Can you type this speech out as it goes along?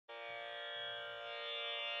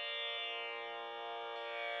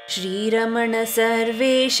ಶ್ರೀರಮಣ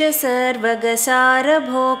ಸರ್ವೇಶ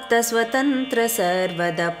ಸರ್ವಗಸಾರಭೋಕ್ತ ಸ್ವತಂತ್ರ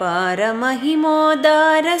ಸರ್ವದ ಪಾರ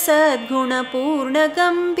ಮಹಿಮೋದಾರ ಸದ್ಗುಣಪೂರ್ಣ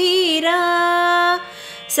ಗಂಭೀರ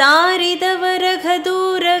ಸಾರಿದವರ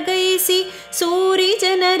ಘದೂರಗೈಸಿ ಸೂರಿ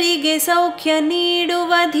ಜನರಿಗೆ ಸೌಖ್ಯ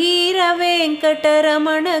ನೀಡುವ ಧೀರ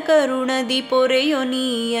ವೆಂಕಟರಮಣ ಕರುಣದಿ ಪೊರೆಯೊ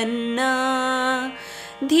ನೀಯನ್ನ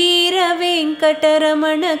ಧೀರ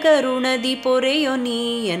ವೆಂಕಟರಮಣ ಕರುಣದಿ ಪೊರೆಯೊ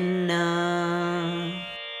ನೀಯನ್ನ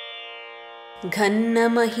ಘನ್ನ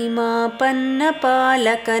ಮಹಿಮಾಪನ್ನ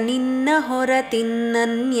ಪಾಲಕ ನಿನ್ನ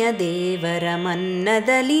ಹೊರತಿನ್ನನ್ಯ ದೇವರ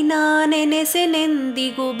ಮನ್ನದಲ್ಲಿ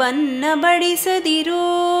ನಾನೆನೆಸೆನೆಂದಿಗೂ ಬನ್ನ ಬಡಿಸದಿರು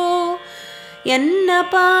ಎನ್ನ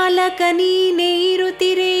ಪಾಲಕ ನೀನೇ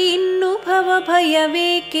ಇರುತ್ತಿರೆ ಇನ್ನು ಭವ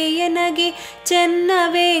ಭಯವೇಕೆ ಎನಗೆ ಚೆನ್ನ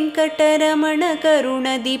ವೆಂಕಟರಮಣ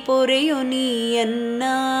ಕರುಣದಿ ಪೊರೆಯೊ ನೀಯನ್ನ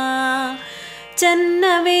ಚನ್ನ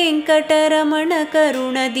ವೆಂಕಟರಮಣ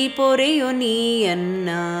ಕರುಣದಿ ಪೊರೆಯೊ ನೀಯನ್ನ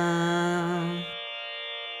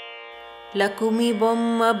ಲಕುಮಿ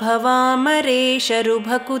ಬೊಮ್ಮ ಭವಾಮರೇಶರು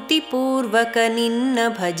ಭಕುತಿ ಪೂರ್ವಕ ನಿನ್ನ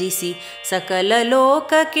ಭಜಿಸಿ ಸಕಲ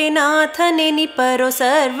ಲೋಕಕ್ಕೆ ನಾಥನೆನಿಪರೋ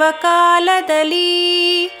ಸರ್ವಕಾಲದಲ್ಲಿ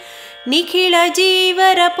ನಿಖಿಳ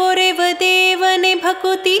ಜೀವರ ಪೊರೆವ ದೇವನೆ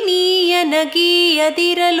ಭಕುತಿ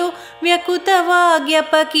ನೀಯನಗೀಯದಿರಲು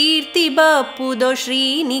ವ್ಯಕುತವಾಗ್ಯಪ ಕೀರ್ತಿ ಬಪ್ಪುದೋ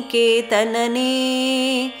ಶ್ರೀನಿಕೇತನನೇ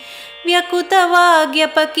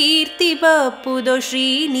ವ್ಯಕುತವಾಗ್ಯಪ ಕೀರ್ತಿ ಬಪ್ಪುದೋ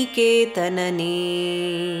ಶ್ರೀನಿಕೇತನನೇ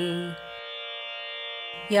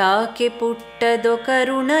ಯಾಕೆ ಪುಟ್ಟದೊ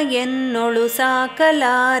ಕರುಣ ಎನ್ನೊಳು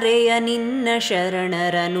ಸಾಕಲಾರೆಯ ನಿನ್ನ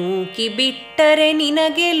ಶರಣರ ನೂಕಿ ಬಿಟ್ಟರೆ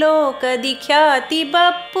ನಿನಗೆ ಲೋಕದಿ ಖ್ಯಾತಿ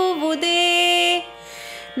ಬಪ್ಪುವುದೇ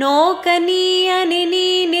ನೋಕನೀಯನೆ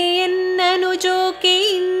ನೀನೆ ಎನ್ನನು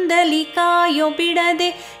ಜೋಕೆಯಿಂದಲಿ ಕಾಯೊ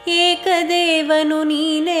ಬಿಡದೆ ಏಕದೇವನು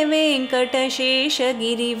ನೀನೆ ವೆಂಕಟಶೇಷ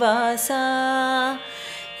ಗಿರಿವಾಸ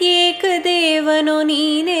ಏಕದೇವನು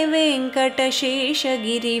ನೀನೆ ವೆಂಕಟಶೇಷ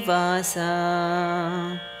ಗಿರಿವಾಸ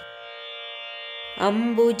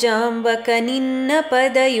ಅಂಬುಜಾಂಬಕ ನಿನ್ನ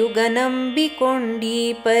ಪದಯುಗ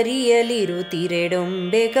ನಂಬಿಕೊಂಡೀ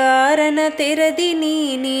ಪರಿಯಲಿರುತ್ತಿರೆಡೊಂಬೆಗಾರನ ತೆರದಿ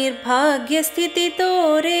ನೀ ನಿರ್ಭಾಗ್ಯ ಸ್ಥಿತಿ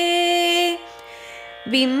ತೋರೆ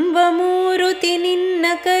ಬಿಂಬಮೂರುತಿ ನಿನ್ನ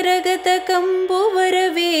ಕರಗತ ಕಂಬುವರ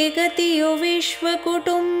ವೇಗತಿಯು ವಿಶ್ವ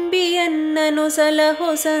ಕುಟುಂಬಿಯನ್ನನು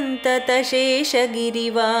ಸಲಹೋ ಸಂತತ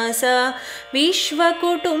ಶೇಷಗಿರಿವಾಸ ವಿಶ್ವ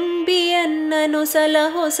ಕುಟುಂಬಿಯನ್ನನು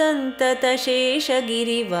ಸಲಹೋ ಸಂತತ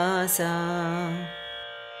ಶೇಷಗಿರಿವಾಸ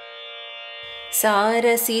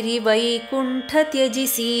ಸಾರಸಿರಿ ವೈಕುಂಠ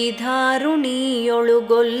ತ್ಯಜಿಸಿ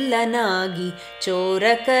ಧಾರುಣಿಯೊಳುಗೊಲ್ಲನಾಗಿ ಚೋರ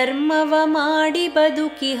ಕರ್ಮವ ಮಾಡಿ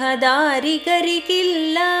ಬದುಕಿಹ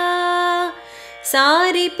ದಾರಿಗರಿಗಿಲ್ಲ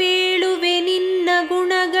ಸಾರಿ ಪೇಳುವೆ ನಿನ್ನ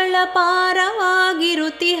ಗುಣಗಳ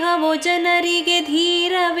ಪಾರವಾಗಿರುತಿಹವೋ ಜನರಿಗೆ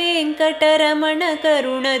ಧೀರ ವೆಂಕಟರಮಣ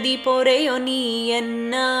ಕರುಣದಿ ಪೊರೆಯೊ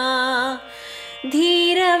ನೀಯನ್ನ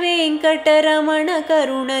ಧೀರ ವೆಂಕಟರಮಣ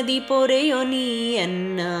ಕರುಣದಿ ಪೊರೆಯೊ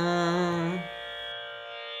ನೀಯನ್ನ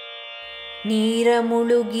ನೀರ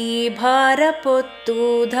ಮುಳುಗಿ ಭಾರ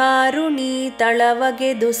ಪೊತ್ತು ಧಾರುಣಿ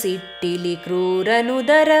ತಳವಗೆದು ಸಿಟ್ಟಿಲಿ ಕ್ರೂರನು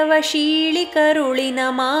ದರವ ಶೀಳಿ ಕರುಳಿನ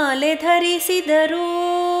ಮಾಲೆ ಧರಿಸಿದರು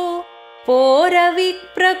ಪೋರ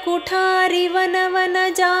ವಿಪ್ರ ಕುಠಾರಿ ವನವನ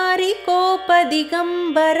ಜಾರಿ ಕೋಪ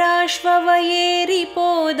ದಿಗಂಬರಾಶ್ವವ ಏರಿ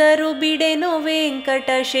ಪೋದರು ಬಿಡೆನೋ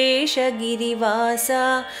ವೆಂಕಟಶೇಷ ಗಿರಿವಾಸ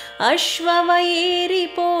ಅಶ್ವವ ಏರಿ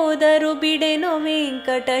ಪೋದರು ಬಿಡೆನೋ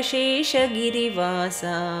ವೆಂಕಟಶೇಷ ಗಿರಿವಾಸ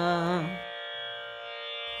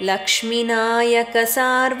ಲಕ್ಷ್ಮೀನಾಯಕ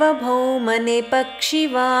ಸಾರ್ವಭೌಮನೆ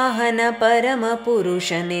ಪಕ್ಷಿವಾಹನ ಪರಮ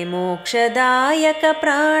ಪುರುಷನೆ ಮೋಕ್ಷದಾಯಕ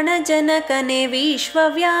ಪ್ರಾಣಜನಕನೆ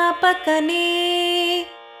ವಿಶ್ವವ್ಯಾಪಕನೇ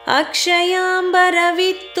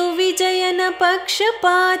ಅಕ್ಷಯಾಂಬರವಿತ್ತು ವಿಜಯನ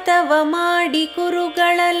ಪಕ್ಷಪಾತವ ಮಾಡಿ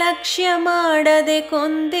ಕುರುಗಳ ಲಕ್ಷ್ಯ ಮಾಡದೆ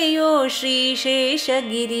ಕೊಂದೆಯೋ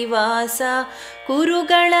ಶ್ರೀಶೇಷಗಿರಿವಾಸ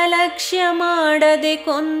ಕುರುಗಳ ಲಕ್ಷ್ಯ ಮಾಡದೆ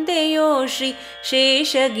ಕೊಂದೆಯೋ ಶ್ರೀ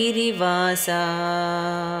ಶೇಷಗಿರಿವಾಸ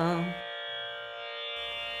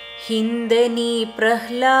ಹಿಂದೆ ನೀ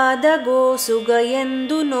ಪ್ರಹ್ಲಾದ ಗೋಸುಗ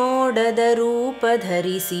ಎಂದು ನೋಡದ ರೂಪ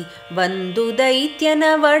ಧರಿಸಿ ಬಂದು ದೈತ್ಯನ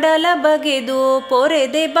ವಡಲ ಬಗೆದು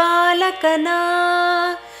ಪೊರೆದೆ ಬಾಲಕನ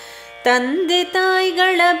ತಂದೆ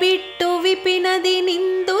ತಾಯಿಗಳ ಬಿಟ್ಟು ವಿಪಿನದಿ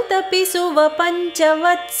ನಿಂದು ತಪಿಸುವ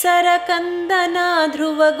ಪಂಚವತ್ಸರ ಕಂದನ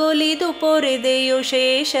ಧ್ರುವಗೊಲಿದು ಪೊರೆದೆಯೋ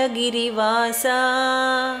ಶೇಷಗಿರಿವಾಸ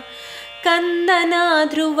ಕಂದನ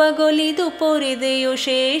ಧ್ರುವಗೊಲಿದು ಪೊರೆದೆಯೋ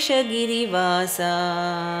ಶೇಷಗಿರಿವಾಸ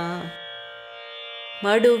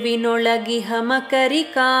ಮಡುವಿನೊಳಗಿಹ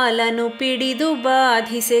ಮಕರಿ ಕಾಲನು ಪಿಡಿದು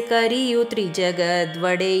ಬಾಧಿಸೆ ಕರಿಯು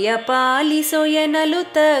ತ್ರಿಜಗದ್ವಡೆಯ ಪಾಲಿಸೊ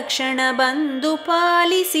ಎನ್ನಲು ತಕ್ಷಣ ಬಂದು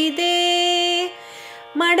ಪಾಲಿಸಿದೆ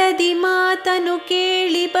ಮಡದಿ ಮಾತನು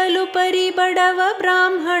ಕೇಳಿ ಬಲು ಪರಿಬಡವ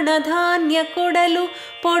ಬ್ರಾಹ್ಮಣ ಧಾನ್ಯ ಕೊಡಲು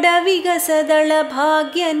ಪೊಡವಿಗಸದಳ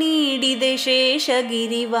ಭಾಗ್ಯ ನೀಡಿದೆ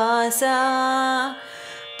ಶೇಷಗಿರಿವಾಸ.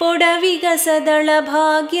 ಪೊಡವಿಗಸದಳ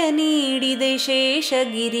ಭಾಗ್ಯ ನೀಡಿದೆ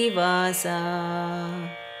ಶೇಷಗಿರಿವಾಸ.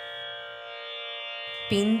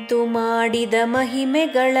 ಪಿಂತು ಮಾಡಿದ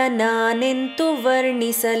ಮಹಿಮೆಗಳ ನಾನೆಂತು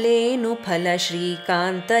ವರ್ಣಿಸಲೇನು ಫಲ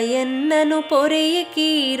ಶ್ರೀಕಾಂತ ಎನ್ನನು ಪೊರೆಯ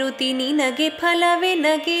ಕೀರುತಿ ನಿನಗೆ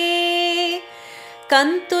ಫಲವೆನಗೆ.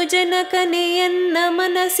 ಕಂತು ಜನಕನೆ ಎನ್ನ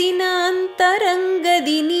ಮನಸ್ಸಿನ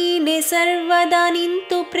ಅಂತರಂಗದಿ ನೀನೆ ಸರ್ವದಾ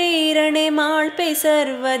ನಿಂತು ಪ್ರೇರಣೆ ಮಾಳ್ಪೆ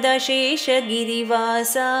ಸರ್ವದ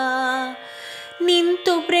ಶೇಷಗಿರಿವಾಸ.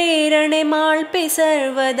 ನಿಂತು ಪ್ರೇರಣೆ ಮಾಳ್ಪೆ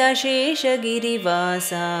ಸರ್ವದ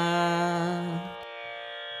ಶೇಷಗಿರಿವಾಸ.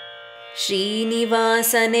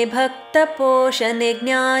 ಶ್ರೀನಿವಾಸನೆ ಭಕ್ತ ಪೋಷನೆ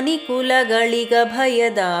ಜ್ಞಾನಿ ಕುಲಗಳಿಗ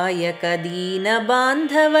ಭಯದಾಯಕ ದೀನ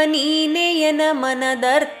ಬಾಂಧವ ನೀನೆಯನ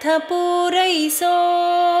ಮನದರ್ಥ ಪೂರೈಸೋ.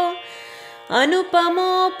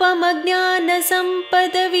 ಅನುಪಮೋಪಮ ಜ್ಞಾನ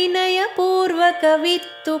ಸಂಪದ ವಿನಯ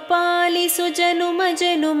ಪೂರ್ವಕವಿತ್ತು ಪಾಲಿಸು ಜನುಮ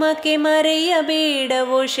ಜನುಮಕ್ಕೆ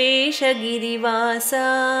ಮರೆಯಬೇಡವೋ ಶೇಷಗಿರಿವಾಸ.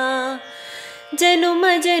 ಜನುಮ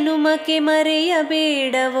ಜನುಮಕ್ಕೆ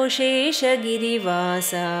ಮರೆಯಬೇಡವೋ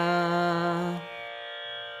ಶೇಷಗಿರಿವಾಸ.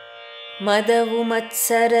 ಮದವು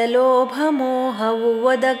ಮತ್ಸರ ಲೋಭ ಮೋಹವು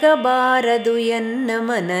ಒದಗಬಾರದು ಎನ್ನ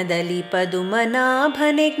ಮನದಲ್ಲಿ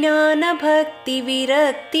ಪದುಮನಾಭನೆ ಜ್ಞಾನ ಭಕ್ತಿ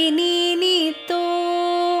ವಿರಕ್ತಿ ನೀನಿತ್ತು.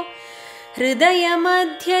 ಹೃದಯ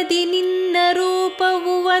ಮಧ್ಯದಿ ನಿನ್ನ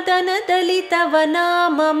ರೂಪವು ವದನದಲ್ಲಿ ತವ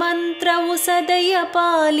ನಾಮ ಮಂತ್ರವು ಸದಯ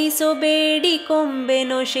ಪಾಲಿಸೋ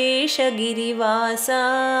ಬೇಡಿಕೊಂಬೆನೋ ಶೇಷಗಿರಿವಾಸ.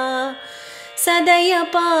 ಸದಯ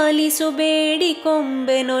ಪಾಲಿಸು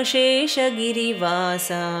ಬೇಡಿಕೊಂಬೆನೋ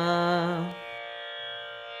ಶೇಷಗಿರಿವಾಸ.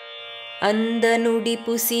 ಅಂದ ನುಡಿ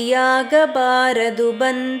ಪುಸಿಯಾಗಬಾರದು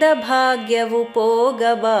ಬಂದ ಭಾಗ್ಯವು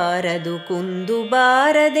ಪೋಗಬಾರದು ಕುಂದು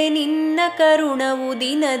ಬಾರದೆ ನಿನ್ನ ಕರುಣವು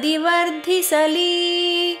ದಿನದಿ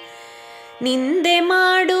ವರ್ಧಿಸಲಿ. ನಿಂದೆ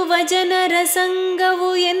ಮಾಡುವ ಜನರ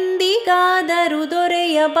ಸಂಗವು ಎಂದಿಗಾದರೂ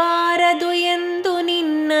ದೊರೆಯಬಾರದು ಎಂದು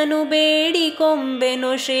ನಿನ್ನನು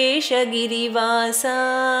ಬೇಡಿಕೊಂಬೆನೋ ಶೇಷಗಿರಿವಾಸ.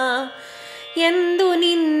 ಎಂದು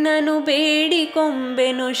ನಿನ್ನನು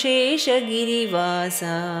ಬೇಡಿಕೊಂಬೆನೋ ಶೇಷಗಿರಿವಾಸ.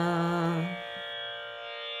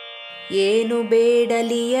 ಏನು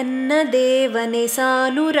ಬೇಡಲಿ ಎನ್ನ ದೇವನೆ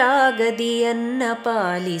ಸಾನುರಾಗದಿಯನ್ನ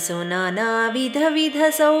ಪಾಲಿಸೋ. ನಾನಾ ವಿಧ ವಿಧ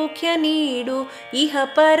ಸೌಖ್ಯ ನೀಡು ಇಹ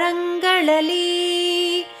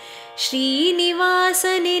ಪರಂಗಳಲ್ಲಿ.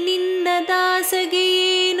 ಶ್ರೀನಿವಾಸನೆ ನಿನ್ನ ದಾಸಗೆ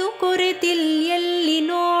ಏನು ಕೊರೆತಿಲ್ಯೆಲ್ಲಿ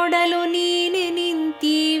ನೋಡಲು ನೀನೆ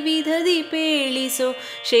ನಿಂತಿ ವಿಧದಿ ಪೇಳಿಸೋ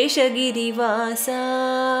ಶೇಷಗಿರಿವಾಸ.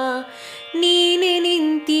 ನೀನೆ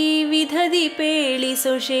ನಿಂತಿ ವಿಧದಿ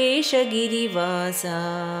ಪೇಳಿಸೋ ಶೇಷಗಿರಿವಾಸ.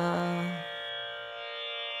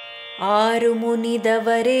 ಆರು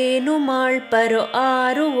ಮುನಿದವರೇನು ಮಾಳ್ಪರೋ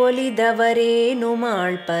ಆರು ಒಲಿದವರೇನು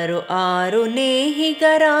ಮಾಳ್ಪರೋ. ಆರು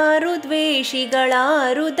ನೇಹಿಗರಾರು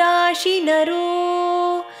ದ್ವೇಷಿಗಳಾರು ದಾಶಿನರು.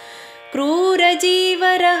 ಕ್ರೂರ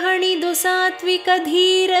ಜೀವರ ಹಣಿದು ಸಾತ್ವಿಕ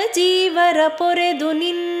ಧೀರ ಜೀವರ ಪೊರೆದು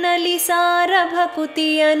ನಿನ್ನಲಿ ಸಾರ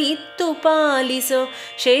ಭಕುತಿಯ ನಿತ್ತು ಪಾಲಿಸೋ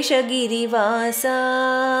ಶೇಷಗಿರಿವಾಸ.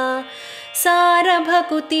 ಸಾರ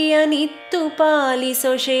ಭಕುತಿಯ ನಿತ್ತು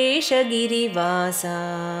ಪಾಲಿಸೋ ಶೇಷಗಿರಿವಾಸ.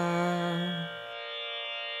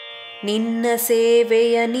 ನಿನ್ನ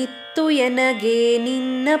ಸೇವೆಯ ನಿತ್ತು ಎನಗೆ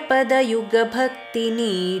ನಿನ್ನ ಪದಯುಗ ಭಕ್ತಿ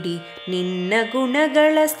ನೀಡಿ. ನಿನ್ನ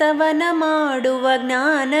ಗುಣಗಳ ಸ್ತವನ ಮಾಡುವ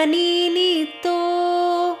ಜ್ಞಾನ ನೀನಿತ್ತು.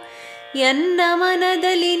 ಎನ್ನ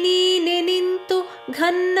ಮನದಲ್ಲಿ ನೀನೆ ನಿಂತು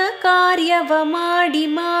ಘನ್ನ ಕಾರ್ಯವ ಮಾಡಿ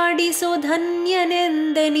ಮಾಡಿಸೋ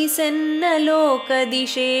ಧನ್ಯನೆಂದೆನಿಸೆನ್ನ ಲೋಕದಿ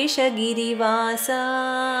ಶೇಷಗಿರಿವಾಸ.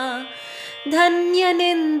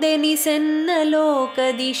 ಧನ್ಯನೆಂದೆನಿಸೆನ್ನ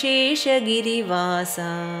ಲೋಕದಿ ಶೇಷಗಿರಿವಾಸ.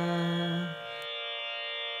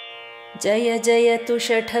 ಜಯ ಜಯತು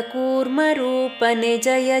ಷಠಕೂರ್ಮರೂಪನೆ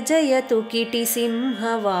ಜಯ ಜಯತು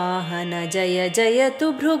ಕಿಟಿಸಿಂಹವಾಹನ. ಜಯ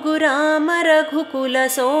ಜಯತು ಭೃಗುರಾಮ ರಘುಕುಲ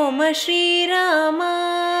ಸೋಮ ಶ್ರೀರಾಮ.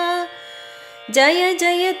 ಜಯ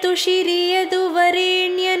ಜಯತು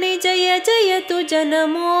ಶಿರಿಯದುವರೇಣ್ಯನೆ ಜಯ ಜಯತು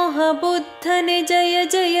ಜನಮೋಹ ಬುದ್ಧನೆ. ಜಯ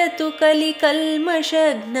ಜಯತು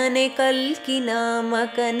ಕಲಿಕಲ್ಮಷಘ್ನನೆ ಕಲ್ಕಿ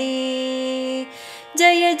ನಾಮಕನೇ.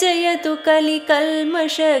 ಜಯ ಜಯತು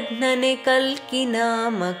ಕಲಿಕಲ್ಮಷಘ್ನನೆ ಕಲ್ಕಿ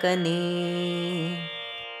ನಾಮಕನೇ.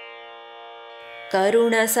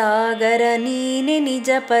 ಕರುಣಸಾಗರ ನೀನೆ ನಿಜ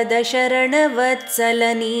ಪದ ಶರಣವತ್ಸಲ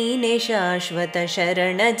ನೀನೆ ಶಾಶ್ವತ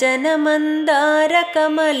ಶರಣ. ಜನ ಮಂದಾರ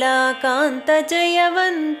ಕಮಲಾಕಾಂತ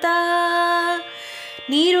ಜಯವಂತ.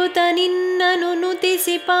 ನಿರುತ ನಿನ್ನನು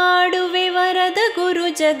ನುತಿಸಿ ಪಾಡುವೆ ವರದ ಗುರು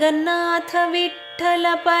ಜಗನ್ನಾಥ ವಿಠ್ಠಲ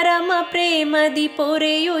ಪರಮ ಪ್ರೇಮದಿ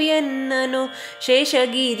ಪೊರೆಯು ಎನ್ನನು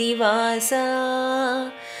ಶೇಷಗಿರಿವಾಸ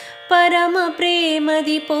ಪರಮ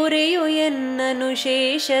ಪ್ರೇಮದಿ ಪೊರೆಯು ಎನ್ನನು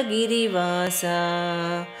ಶೇಷಗಿರಿವಾಸ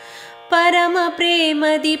ಪರಮ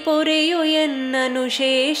ಪ್ರೇಮದಿ ಪೊರೆಯು ಎನ್ನನು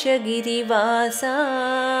ಶೇಷಗಿರಿವಾಸ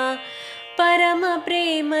ಪರಮ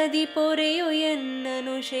ಪ್ರೇಮದಿ ಪೊರೆಯು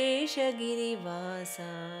ಎನ್ನನು ಶೇಷಗಿರಿವಾಸ.